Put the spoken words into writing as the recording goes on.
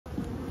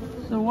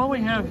So what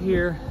we have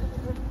here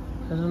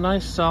is a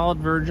nice solid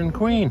virgin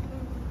queen.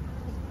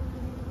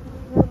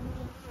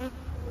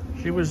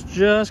 She was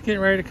just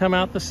getting ready to come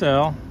out the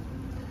cell.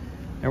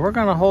 And we're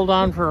going to hold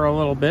on for her a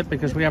little bit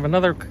because we have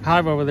another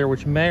hive over there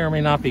which may or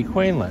may not be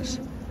queenless.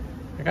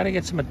 I got to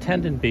get some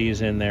attendant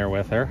bees in there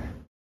with her.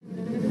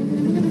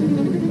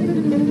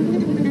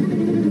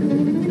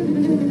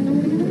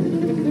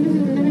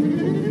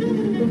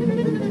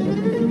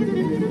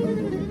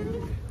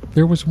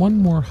 There was one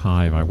more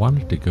hive I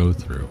wanted to go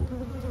through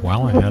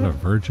while I had a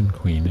virgin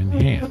queen in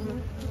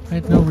hand. I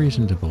had no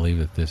reason to believe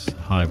that this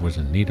hive was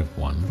in need of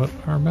one, but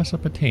our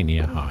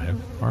Mesopotamia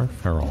hive, our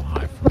feral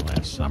hive from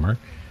last summer,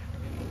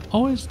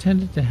 always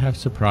tended to have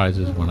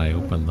surprises when I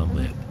opened the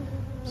lid.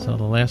 So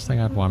the last thing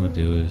I'd want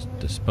to do is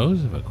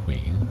dispose of a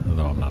queen,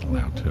 although I'm not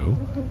allowed to,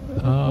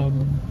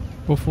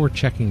 before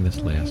checking this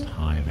last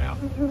hive out.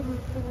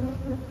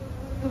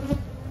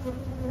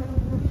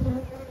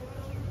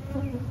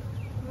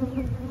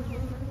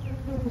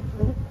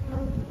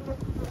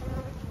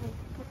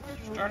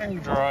 Starting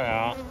to dry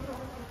out.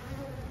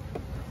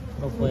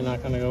 Hopefully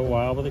not going to go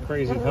wild with a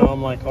crazy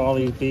comb like all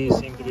these bees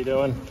seem to be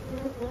doing.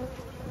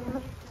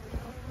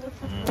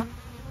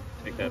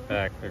 Take that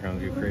back, they're going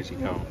to do crazy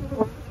comb.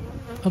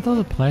 Although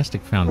the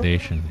plastic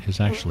foundation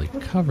is actually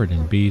covered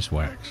in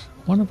beeswax,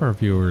 one of our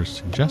viewers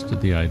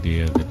suggested the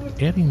idea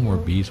that adding more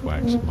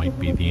beeswax might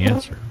be the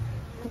answer.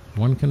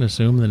 One can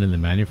assume that in the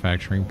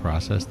manufacturing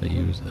process they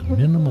use a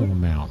minimal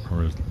amount,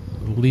 or at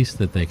least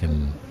that they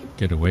can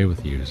get away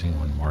with using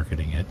when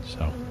marketing it,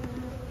 so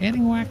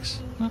adding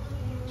wax, well,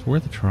 it's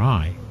worth a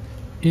try.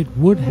 It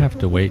would have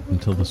to wait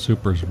until the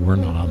supers were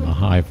not on the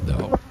hive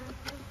though.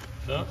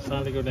 So it's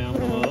time to go down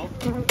below.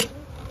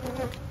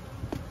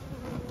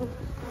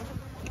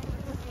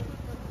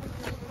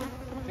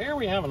 Here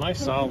we have a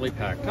nice solidly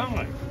packed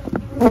hive.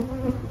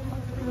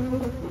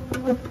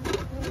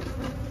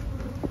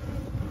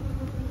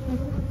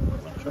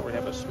 I'm sure we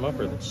have a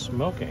smoker that's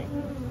smoking.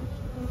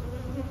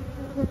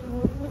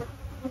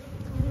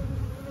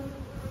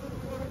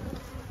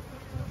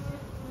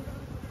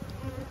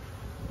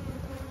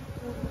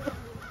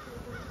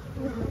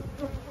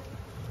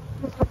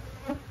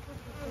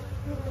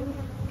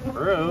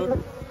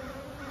 Brood.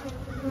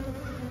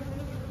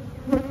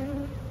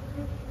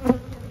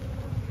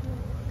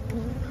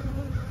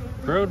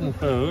 Brood and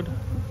food.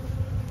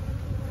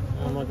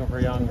 I'm looking for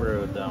young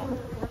brood though.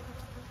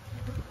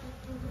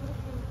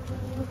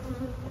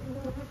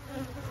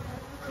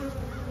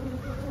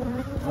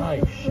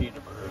 Nice sheet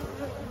of brood.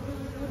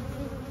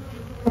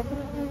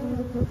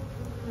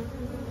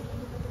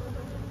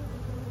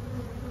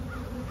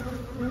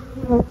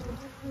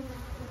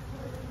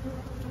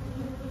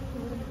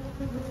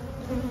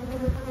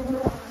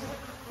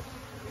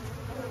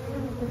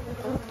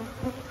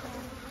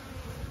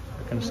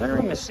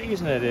 Considering the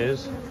season it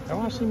is, I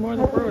want to see more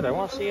than brood. I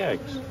want to see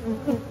eggs.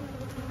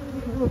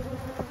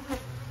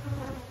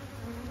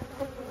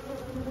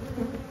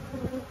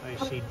 I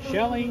see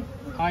jelly.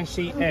 I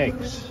see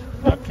eggs.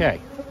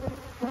 Okay.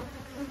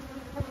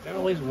 At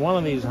least one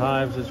of these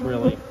hives is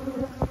really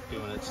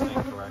doing its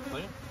thing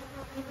correctly.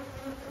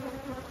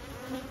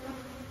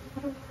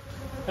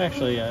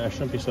 Actually, I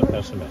shouldn't be so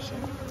pessimistic.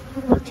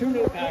 Our 2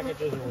 new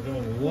packages are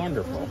doing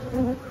wonderful.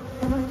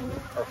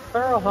 Our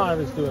feral hive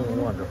is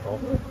doing wonderful.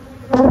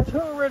 2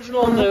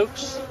 original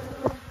nukes,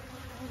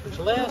 which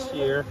last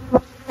year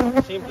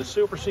seemed to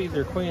supersede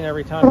their queen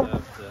every time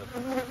the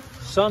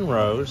sun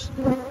rose,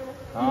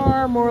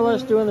 are more or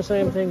less doing the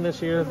same thing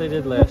this year that they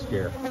did last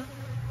year.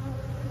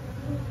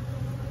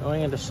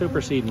 Going into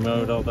supersede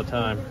mode all the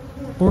time.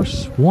 Or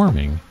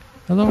swarming,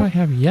 although I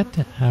have yet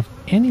to have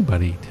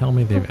anybody tell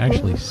me they've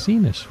actually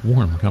seen a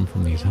swarm come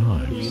from these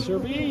hives. Bees are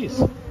bees.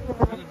 They're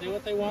going to do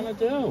what they want to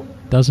do.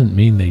 Doesn't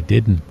mean they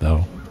didn't,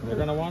 though. They're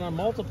going to want to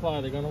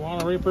multiply. They're going to want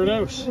to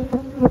reproduce.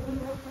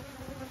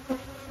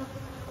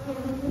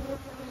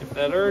 If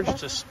that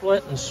urge to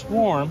split and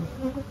swarm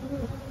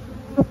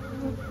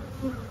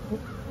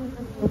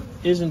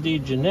is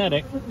indeed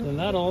genetic, then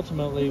that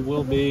ultimately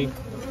will be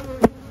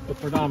the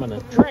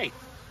predominant trait.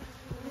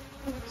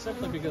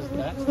 Simply because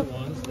that's the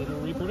ones that will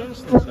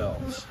reproduce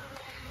themselves.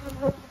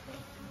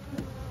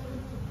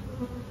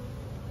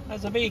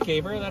 As a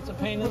beekeeper, that's a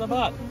pain in the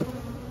butt.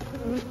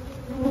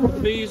 With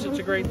the bees, it's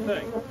a great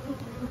thing.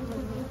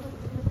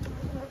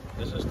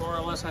 This is more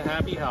or less a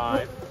happy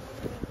hive.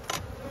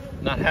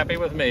 Not happy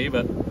with me,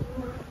 but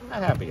a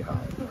happy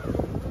hive.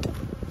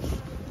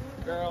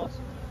 Girls.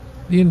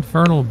 The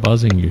infernal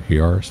buzzing you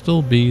hear are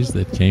still bees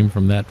that came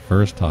from that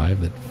first hive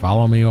that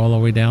follow me all the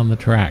way down the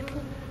track.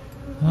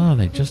 Oh,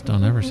 they just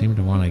don't ever seem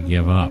to want to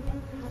give up.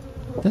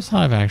 This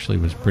hive actually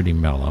was pretty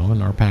mellow,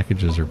 and our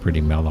packages are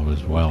pretty mellow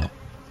as well.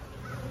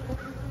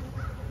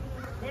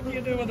 What do you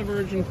do with a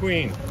virgin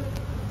queen?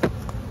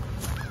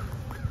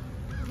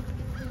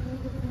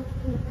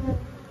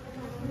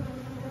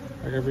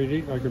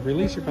 I could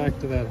release her back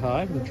to that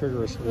hive and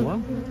trigger a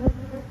swarm.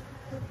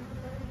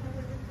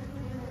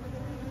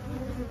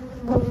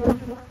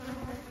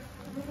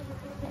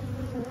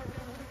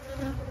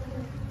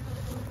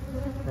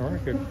 Or I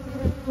could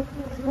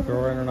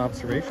throw in an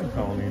observation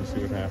colony and see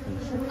what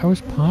happens. I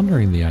was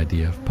pondering the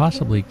idea of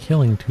possibly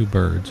killing two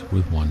birds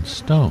with one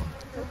stone.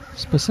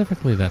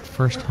 Specifically, that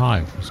first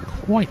hive was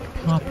quite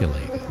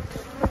populated.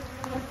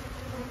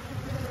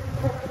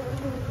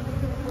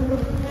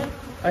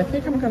 I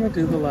think I'm going to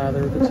do the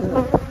latter of the two.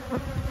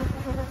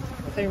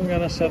 I think I'm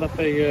going to set up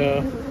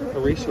a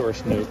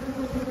resource nuke.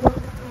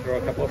 Throw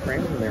a couple of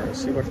frames in there and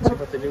see what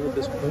they do with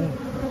this queen.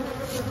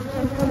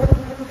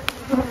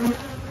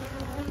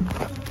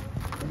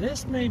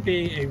 This may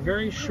be a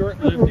very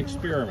short-lived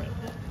experiment.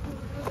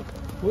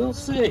 We'll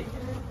see.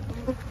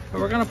 But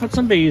we're going to put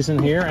some bees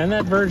in here and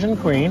that virgin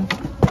queen.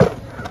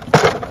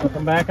 We'll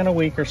come back in a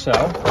week or so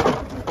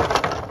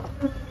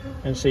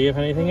and see if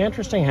anything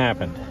interesting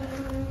happened.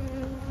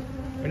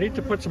 We need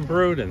to put some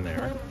brood in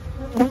there.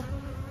 Put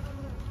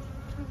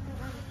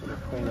the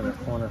queen in the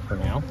corner for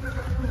now.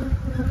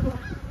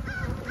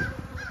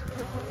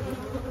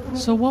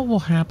 So what will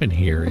happen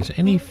here is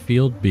any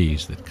field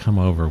bees that come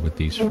over with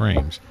these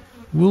frames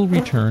will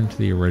return to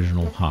the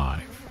original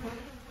hive.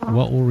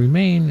 What will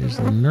remain is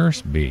the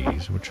nurse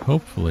bees, which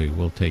hopefully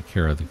will take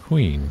care of the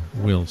queen.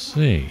 We'll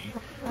see.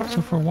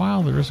 So for a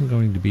while there isn't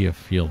going to be a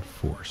field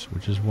force,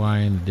 which is why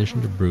in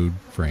addition to brood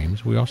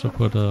frames, we also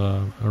put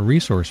a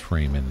resource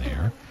frame in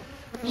there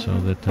so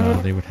that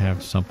they would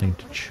have something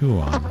to chew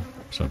on,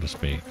 so to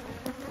speak.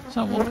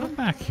 So we'll come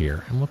back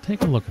here and we'll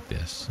take a look at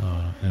this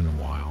in a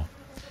while.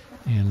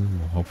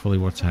 And hopefully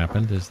what's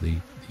happened is the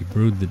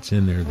brood that's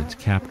in there that's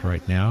capped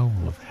right now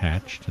will have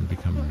hatched and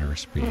become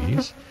nurse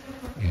bees.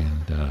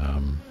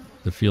 And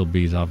the field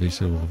bees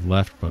obviously will have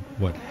left, but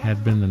what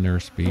had been the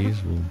nurse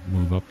bees will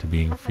move up to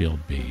being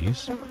field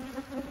bees.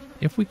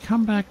 If we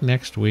come back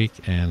next week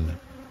and,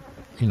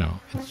 you know,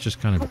 it's just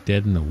kind of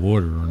dead in the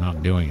water or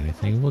not doing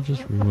anything, we'll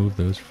just remove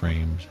those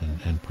frames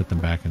and put them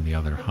back in the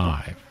other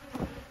hive.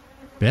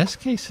 Best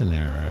case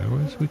scenario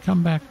is we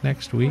come back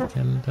next week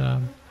and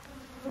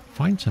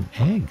find some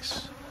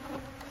eggs.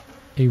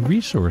 A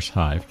resource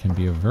hive can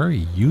be a very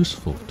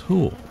useful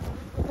tool.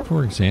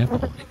 For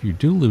example, if you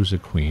do lose a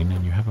queen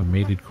and you have a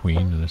mated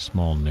queen in a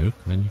small nuke,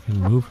 then you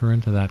can move her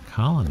into that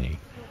colony.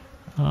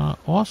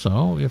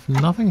 Also, if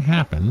nothing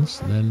happens,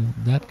 then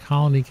that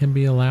colony can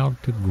be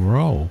allowed to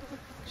grow,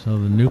 so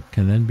the nuke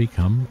can then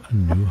become a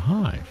new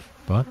hive.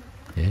 But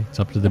it's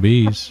up to the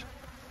bees.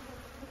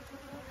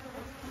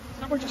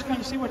 So we're just going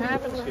to see what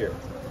happens here.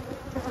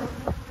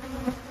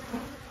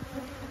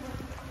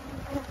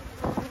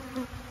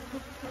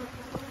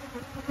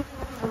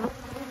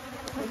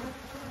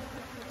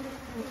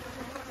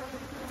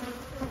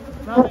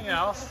 Nothing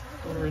else.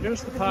 We'll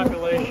reduce the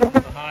population of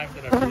the hive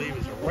that I believe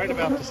is right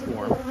about to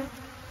swarm.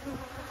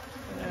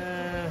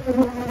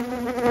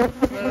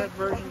 Whether that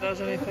version does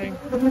anything,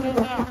 I don't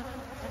know.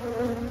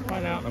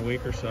 Find out in a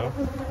week or so.